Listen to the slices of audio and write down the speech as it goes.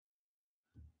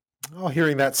Oh,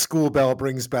 hearing that school bell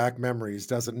brings back memories,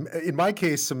 doesn't it? In my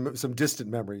case, some distant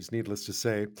memories, needless to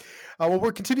say. Well,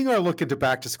 we're continuing our look into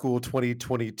Back to School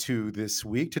 2022 this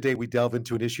week. Today, we delve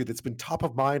into an issue that's been top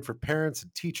of mind for parents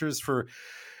and teachers for,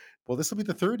 well, this will be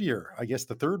the third year, I guess,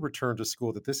 the third return to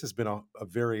school that this has been a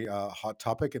very hot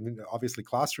topic. And obviously,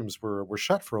 classrooms were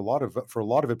shut for a lot of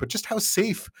it. But just how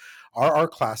safe are our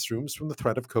classrooms from the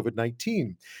threat of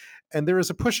COVID-19? And there is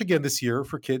a push again this year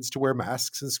for kids to wear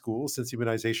masks in schools since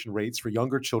immunization rates for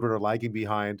younger children are lagging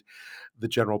behind the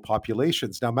general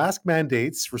populations. Now, mask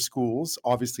mandates for schools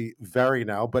obviously vary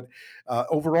now, but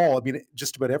overall, I mean,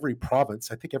 just about every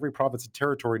province, I think every province and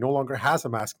territory no longer has a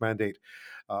mask mandate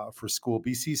for school.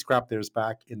 BC scrapped theirs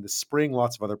back in the spring.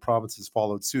 Lots of other provinces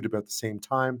followed suit about the same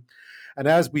time. And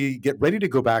as we get ready to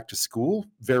go back to school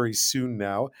very soon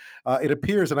now, it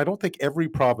appears, and I don't think every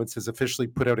province has officially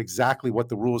put out exactly what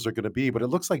the rules are going to be, but it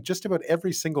looks like just about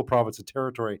every single province and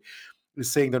territory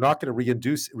is saying they're not going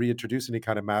to reintroduce any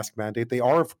kind of mask mandate. They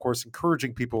are, of course,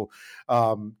 encouraging people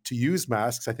to use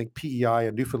masks. I think PEI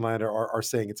and Newfoundland are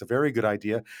saying it's a very good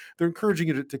idea. They're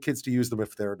encouraging kids to use them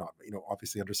if they're not,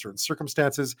 obviously under certain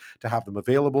circumstances, to have them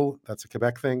available. That's a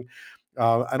Quebec thing.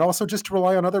 And also just to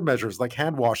rely on other measures like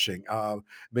hand washing,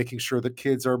 making sure that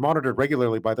kids are monitored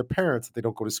regularly by their parents, that they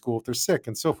don't go to school if they're sick,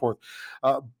 and so forth.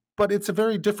 But it's a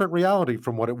very different reality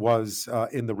from what it was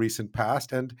in the recent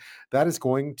past. And that is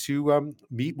going to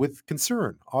meet with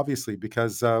concern, obviously,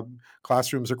 because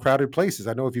classrooms are crowded places.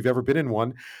 I know if you've ever been in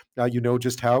one, you know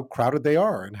just how crowded they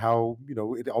are and how,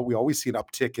 we always see an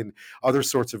uptick in other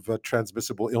sorts of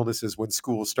transmissible illnesses when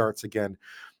school starts again.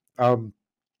 Um,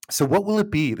 so, what will it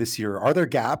be this year? Are there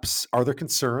gaps? Are there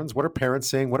concerns? What are parents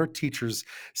saying? What are teachers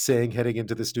saying heading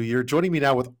into this new year? Joining me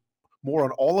now with more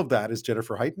on all of that is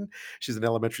Jennifer Heighton. She's an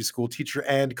elementary school teacher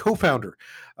and co founder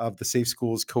of the Safe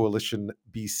Schools Coalition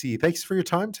BC. Thanks for your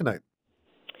time tonight.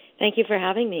 Thank you for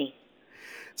having me.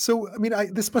 So, I mean,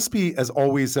 this must be, as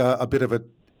always, a bit of a,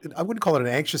 I wouldn't call it an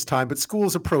anxious time, but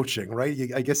school's approaching, right?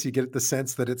 I guess you get the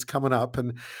sense that it's coming up.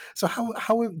 And so,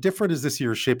 how different is this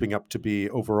year shaping up to be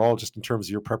overall, just in terms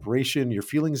of your preparation, your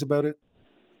feelings about it?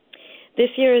 This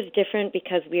year is different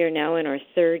because we are now in our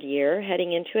third year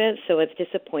heading into it, so it's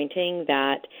disappointing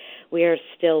that we are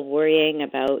still worrying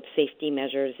about safety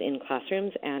measures in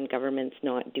classrooms and government's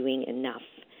not doing enough.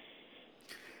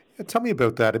 Tell me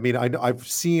about that. I mean, I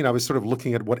was sort of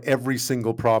looking at what every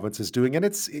single province is doing, and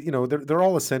it's, they're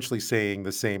all essentially saying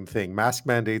the same thing. Mask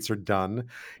mandates are done,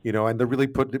 and they're really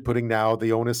putting now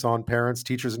the onus on parents,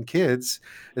 teachers, and kids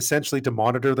essentially to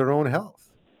monitor their own health.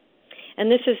 And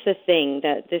this is the thing,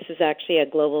 that this is actually a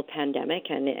global pandemic,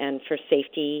 and for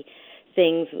safety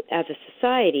things as a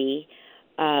society,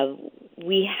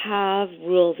 we have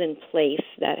rules in place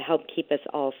that help keep us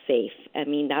all safe. I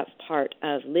mean, that's part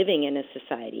of living in a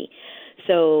society.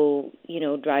 So,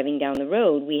 driving down the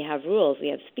road, we have rules. We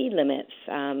have speed limits,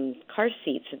 car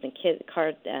seats in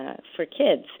the for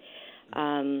kids,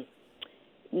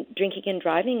 drinking and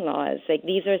driving laws. Like,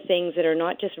 these are things that are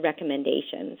not just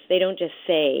recommendations. They don't just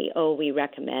say, "Oh, we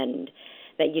recommend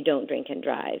that you don't drink and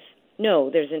drive." No,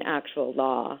 there's an actual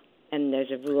law and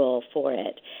there's a rule for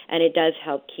it, and it does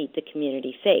help keep the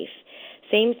community safe.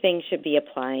 Same thing should be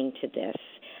applying to this.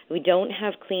 We don't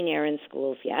have clean air in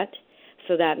schools yet,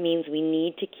 so that means we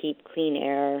need to keep clean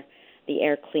air, the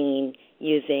air clean,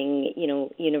 using,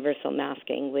 universal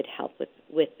masking would help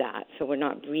with that, so we're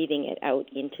not breathing it out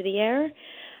into the air.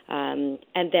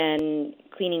 And then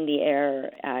cleaning the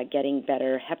air, getting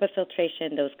better HEPA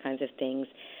filtration, those kinds of things.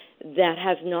 That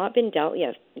has not been dealt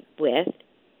with,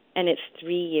 and it's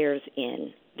 3 years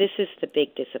in. This is the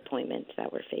big disappointment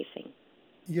that we're facing.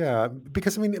 Yeah,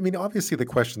 because I mean, obviously, the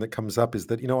question that comes up is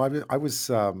that I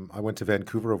went to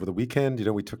Vancouver over the weekend.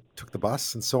 We took the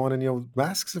bus and so on, and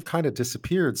masks have kind of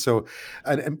disappeared. So,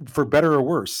 and for better or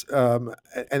worse,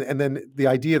 and then the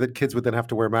idea that kids would then have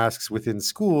to wear masks within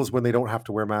schools when they don't have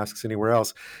to wear masks anywhere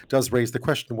else does raise the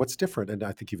question: what's different? And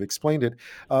I think you've explained it.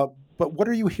 But what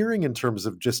are you hearing in terms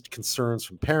of just concerns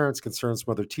from parents, concerns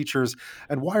from other teachers,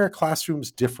 and why are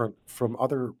classrooms different from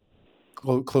other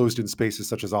closed-in spaces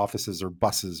such as offices or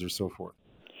buses or so forth?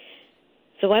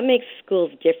 So what makes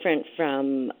schools different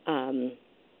from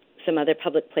some other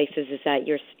public places is that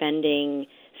you're spending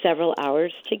several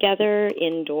hours together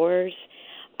indoors,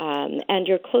 and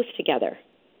you're close together.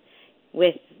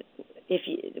 With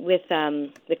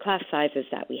the class sizes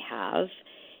that we have,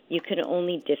 you can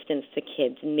only distance the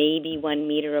kids maybe 1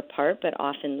 meter apart, but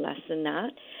often less than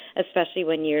that, especially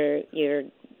when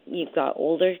you've got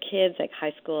older kids, like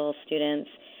high school students.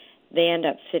 They end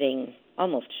up sitting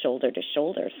almost shoulder to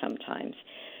shoulder sometimes.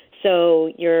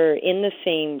 So you're in the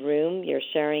same room, you're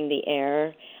sharing the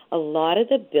air. a lot of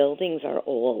the buildings are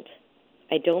old.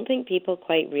 I don't think people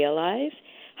quite realize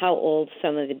how old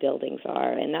some of the buildings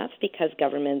are, and that's because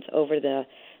governments over the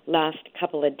last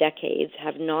couple of decades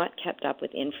have not kept up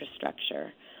with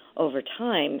infrastructure over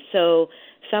time. So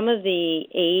some of the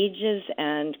ages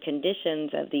and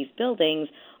conditions of these buildings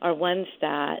are ones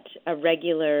that a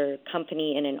regular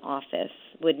company in an office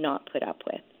would not put up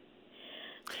with.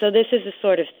 So this is the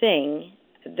sort of thing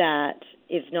that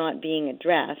is not being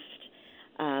addressed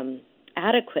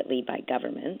adequately by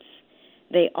governments.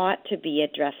 They ought to be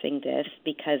addressing this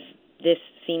because this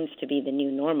seems to be the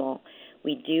new normal.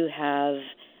 We do have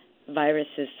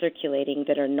viruses circulating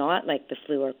that are not like the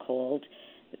flu or cold,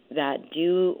 that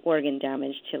do organ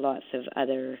damage to lots of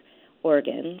other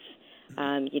organs.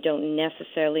 You don't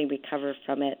necessarily recover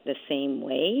from it the same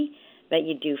way that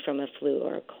you do from a flu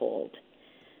or a cold.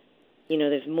 You know,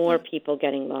 there's more people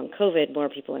getting long COVID, more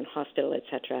people in hospital, et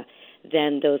cetera,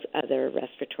 than those other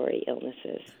respiratory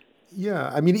illnesses. Yeah,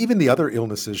 I mean, even the other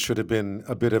illnesses should have been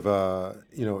a bit of a,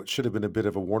 it should have been a bit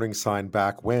of a warning sign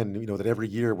back when, that every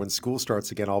year when school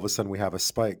starts again, all of a sudden we have a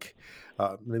spike,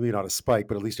 maybe not a spike,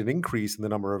 but at least an increase in the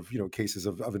number of, cases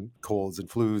of colds and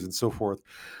flus and so forth.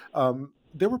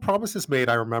 There were promises made,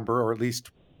 I remember, or at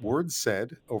least words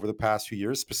said over the past few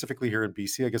years, specifically here in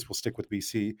BC. I guess we'll stick with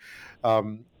BC,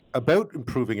 about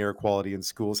improving air quality in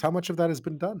schools. How much of that has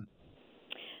been done?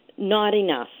 Not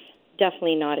enough.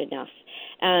 Definitely not enough.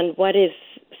 And what is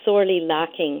sorely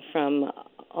lacking from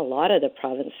a lot of the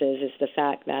provinces is the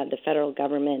fact that the federal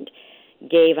government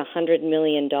gave $100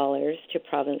 million to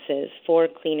provinces for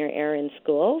cleaner air in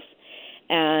schools.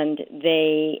 And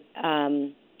the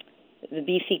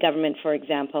BC government, for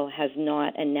example, has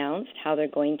not announced how they're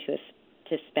going to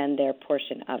spend their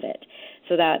portion of it.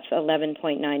 So that's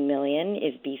 $11.9 million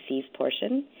is BC's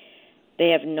portion. They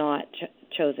have not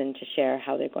chosen to share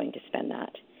how they're going to spend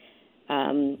that.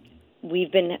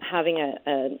 We've been having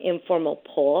an informal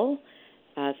poll,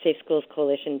 Safe Schools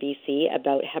Coalition BC,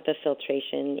 about HEPA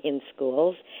filtration in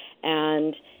schools,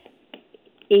 and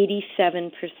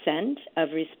 87% of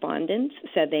respondents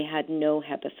said they had no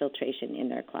HEPA filtration in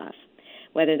their class,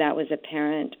 whether that was a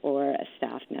parent or a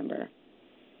staff member.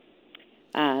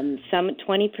 Some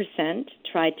 20%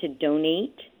 tried to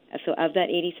donate. So of that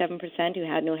 87% who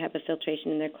had no HEPA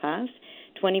filtration in their class,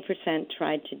 20%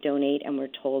 tried to donate and were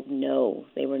told no,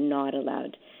 they were not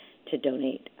allowed to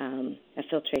donate a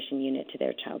filtration unit to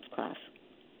their child's class.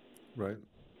 Right.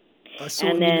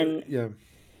 And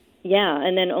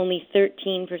then only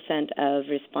 13% of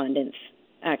respondents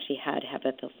actually had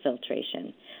HEPA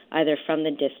filtration, either from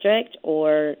the district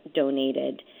or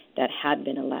donated that had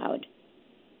been allowed.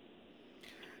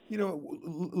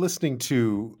 Listening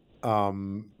to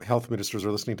health ministers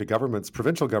or listening to governments,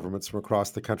 provincial governments from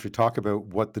across the country talk about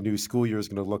what the new school year is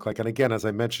going to look like. And again, as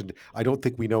I mentioned, I don't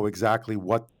think we know exactly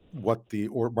what the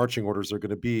marching orders are going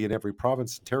to be in every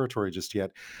province and territory just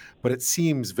yet. But it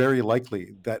seems very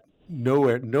likely that no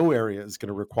area is going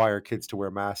to require kids to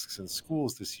wear masks in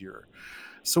schools this year.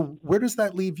 So where does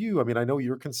that leave you? I mean, I know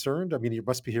you're concerned. I mean, you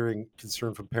must be hearing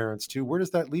concern from parents too. Where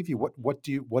does that leave you?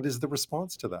 What is the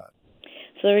response to that?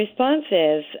 So the response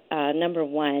is, number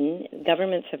one,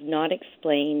 governments have not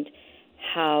explained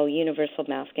how universal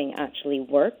masking actually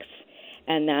works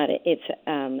and that it's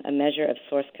a measure of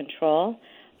source control.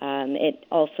 They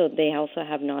also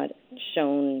have not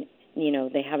shown,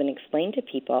 they haven't explained to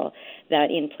people that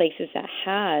in places that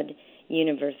had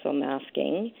universal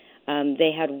masking,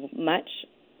 they had much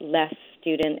less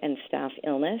student and staff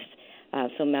illness.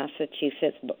 So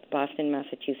Boston,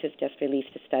 Massachusetts just released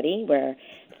a study where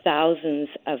thousands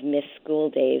of missed school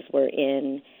days were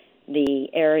in the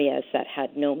areas that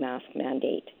had no mask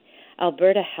mandate.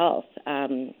 Alberta Health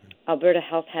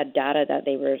had data that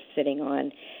they were sitting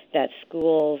on that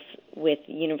schools with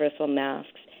universal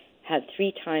masks had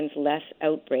 3 times less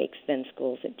outbreaks than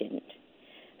schools that didn't.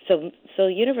 So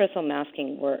universal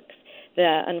masking works.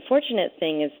 The unfortunate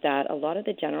thing is that a lot of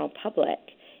the general public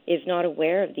is not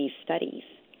aware of these studies.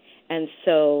 And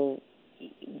so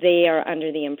they are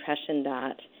under the impression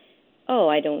that,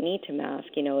 I don't need to mask,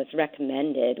 it's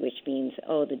recommended, which means,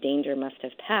 the danger must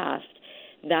have passed.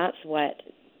 That's what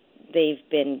they've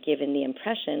been given the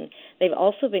impression. They've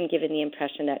also been given the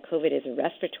impression that COVID is a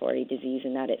respiratory disease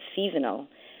and that it's seasonal,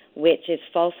 which is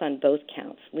false on both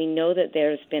counts. We know that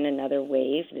there's been another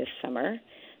wave this summer,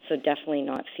 so definitely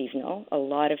not seasonal. A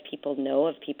lot of people know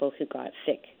of people who got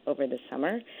sick over the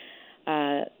summer.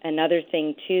 Another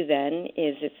thing, too, then,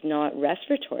 is it's not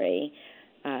respiratory.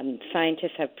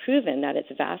 Scientists have proven that it's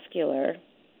vascular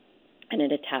and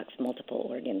it attacks multiple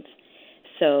organs.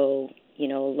 So,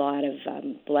 a lot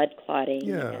of blood clotting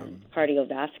Yeah. and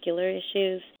cardiovascular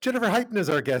issues. Jennifer Heighton is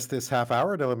our guest this half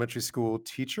hour, an elementary school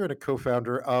teacher and a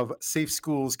co-founder of Safe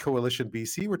Schools Coalition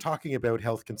BC. We're talking about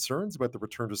health concerns about the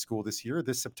return to school this year.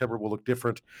 This September will look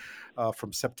different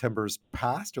from September's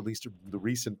past, at least the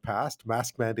recent past.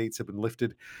 Mask mandates have been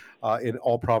lifted in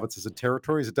all provinces and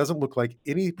territories. It doesn't look like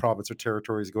any province or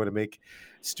territory is going to make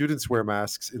students wear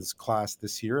masks in class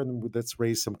this year, and that's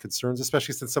raised some concerns,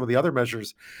 especially since some of the other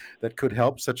measures that could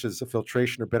help, such as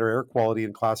filtration or better air quality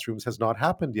in classrooms, has not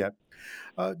happened yet.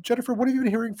 Jennifer, what have you been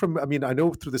hearing from? I mean, I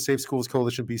know through the Safe Schools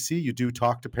Coalition BC, you do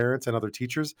talk to parents and other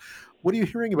teachers. What are you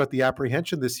hearing about the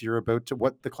apprehension this year about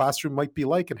what the classroom might be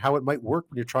like and how it might work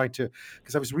when you're trying to?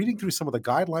 Because I was reading through some of the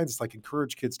guidelines, it's like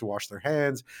encourage kids to wash their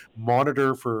hands,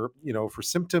 monitor for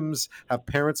symptoms, have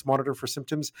parents monitor for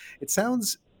symptoms. It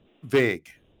sounds vague,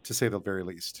 to say the very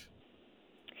least.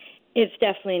 It's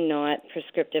definitely not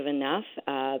prescriptive enough,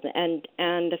 and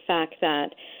the fact that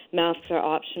masks are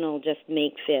optional just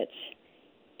makes it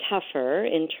tougher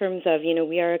in terms of,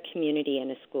 we are a community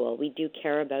in a school. We do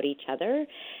care about each other,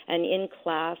 and in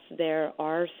class there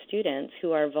are students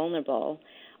who are vulnerable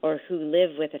or who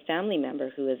live with a family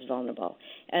member who is vulnerable.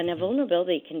 And a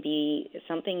vulnerability can be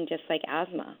something just like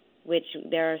asthma, which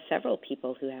there are several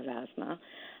people who have asthma.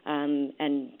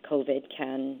 And COVID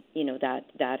can,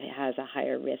 that has a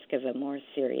higher risk of a more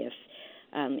serious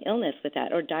illness with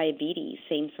that, or diabetes,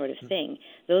 same sort of thing.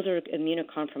 Those are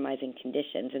immunocompromising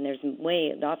conditions, and there's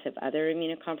lots of other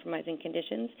immunocompromising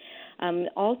conditions.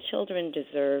 All children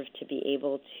deserve to be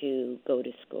able to go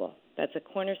to school. That's a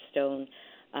cornerstone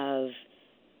of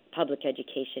public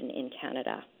education in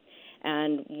Canada.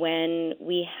 And when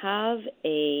we have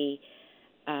a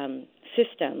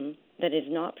system that is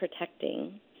not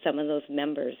protecting some of those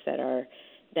members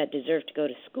that deserve to go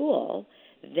to school,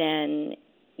 then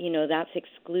that's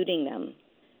excluding them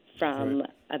from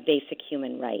a basic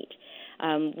human right.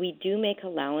 We do make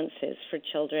allowances for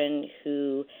children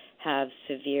who have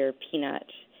severe peanut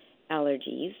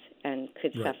allergies and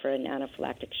could suffer an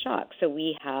anaphylactic shock. So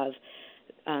we have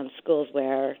schools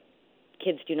where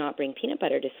kids do not bring peanut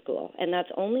butter to school, and that's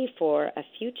only for a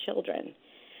few children.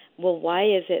 Well, why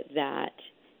is it that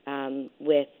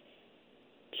with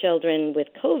children with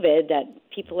COVID that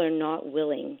people are not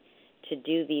willing to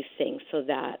do these things so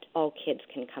that all kids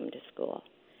can come to school?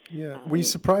 Yeah. Were you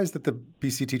surprised that the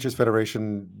BC Teachers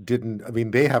Federation didn't? I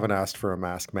mean, they haven't asked for a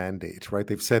mask mandate, right?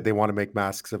 They've said they want to make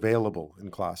masks available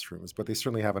in classrooms, but they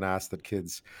certainly haven't asked that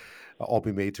kids all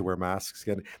be made to wear masks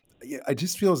again. It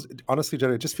just feels, honestly,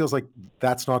 Jen, it just feels like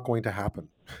that's not going to happen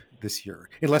this year,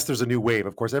 unless there's a new wave.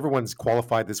 Of course, everyone's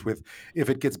qualified this with, if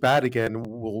it gets bad again,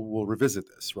 we'll revisit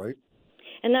this, right?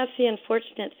 And that's the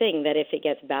unfortunate thing, that if it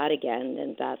gets bad again,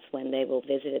 then that's when they will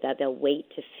visit it, that they'll wait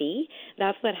to see.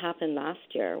 That's what happened last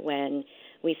year when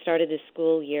we started the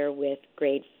school year with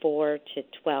grade 4 to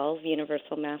 12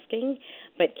 universal masking,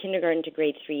 but kindergarten to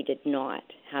grade 3 did not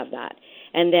have that.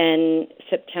 And then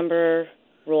September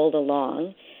rolled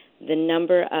along. The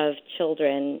number of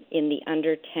children in the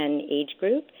under 10 age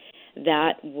group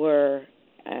that were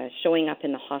showing up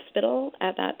in the hospital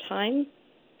at that time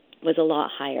was a lot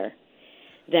higher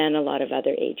than a lot of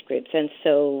other age groups. And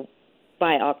so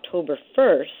by October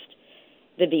 1st,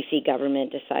 the BC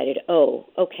government decided,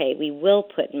 we will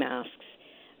put masks,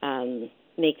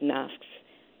 make masks,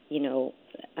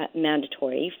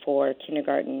 mandatory for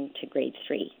kindergarten to grade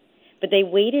 3. But they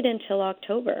waited until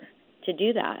October to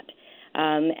do that.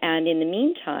 And in the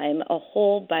meantime, a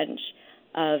whole bunch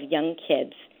of young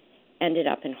kids ended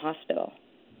up in hospital.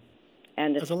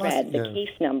 And the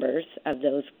case numbers of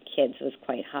those kids was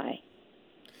quite high.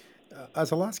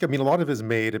 As Alaska, I mean, a lot of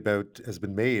it has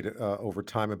been made over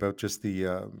time about just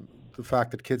the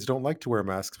fact that kids don't like to wear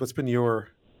masks. What's been your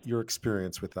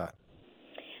experience with that?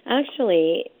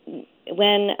 Actually,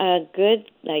 when a good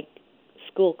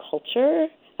school culture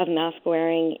of mask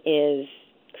wearing is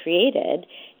created,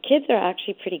 kids are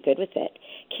actually pretty good with it.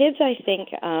 Kids, I think,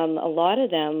 a lot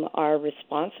of them are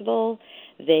responsible.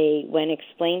 When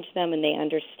explained to them and they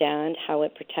understand how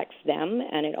it protects them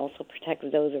and it also protects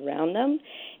those around them,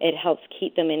 it helps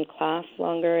keep them in class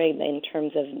longer in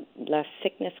terms of less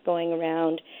sickness going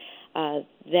around.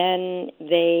 Then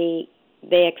they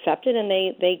accept it and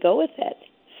they go with it.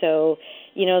 So,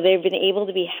 they've been able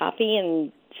to be happy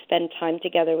and spend time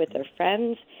together with their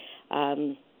friends.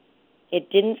 It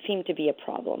didn't seem to be a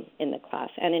problem in the class.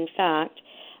 And in fact,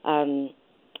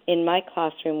 in my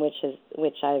classroom,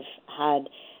 which I've had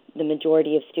the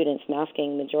majority of students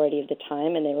masking majority of the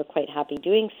time, and they were quite happy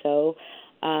doing so,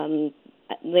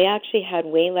 they actually had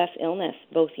way less illness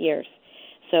both years.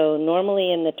 So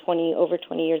normally in the over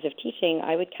 20 years of teaching,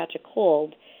 I would catch a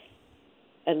cold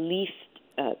at least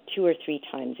 2 or 3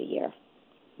 times a year,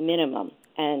 minimum,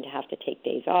 and have to take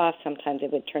days off. Sometimes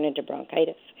it would turn into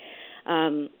bronchitis.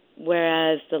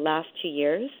 Whereas the last 2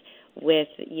 years with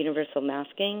universal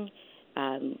masking,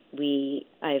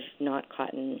 I've not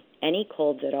caught any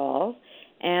colds at all,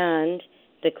 and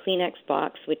the Kleenex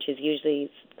box, which is usually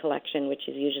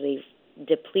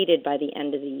depleted by the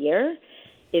end of the year,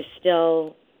 is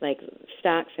still like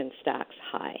stacks and stacks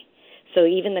high. So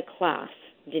even the class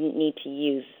didn't need to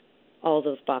use all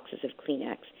those boxes of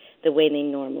Kleenex the way they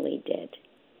normally did.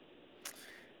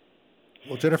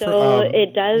 Well, Jennifer, so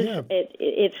it does. yeah.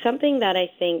 It's something that I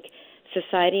think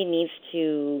society needs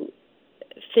to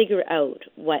figure out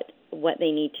what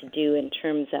they need to do in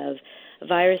terms of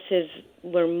viruses.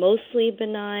 Were mostly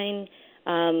benign,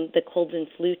 the cold and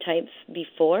flu types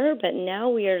before, but now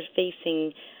we are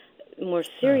facing more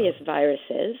serious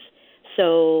viruses.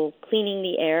 So cleaning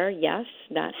the air, yes,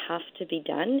 that has to be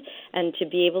done. And to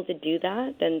be able to do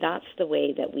that, then that's the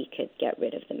way that we could get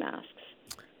rid of the masks.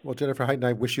 Well, Jennifer Heighton,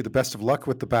 I wish you the best of luck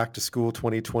with the Back to School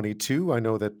 2022. I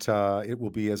know that it will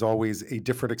be, as always, a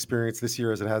different experience this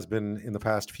year as it has been in the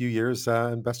past few years.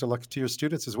 And best of luck to your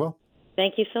students as well.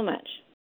 Thank you so much.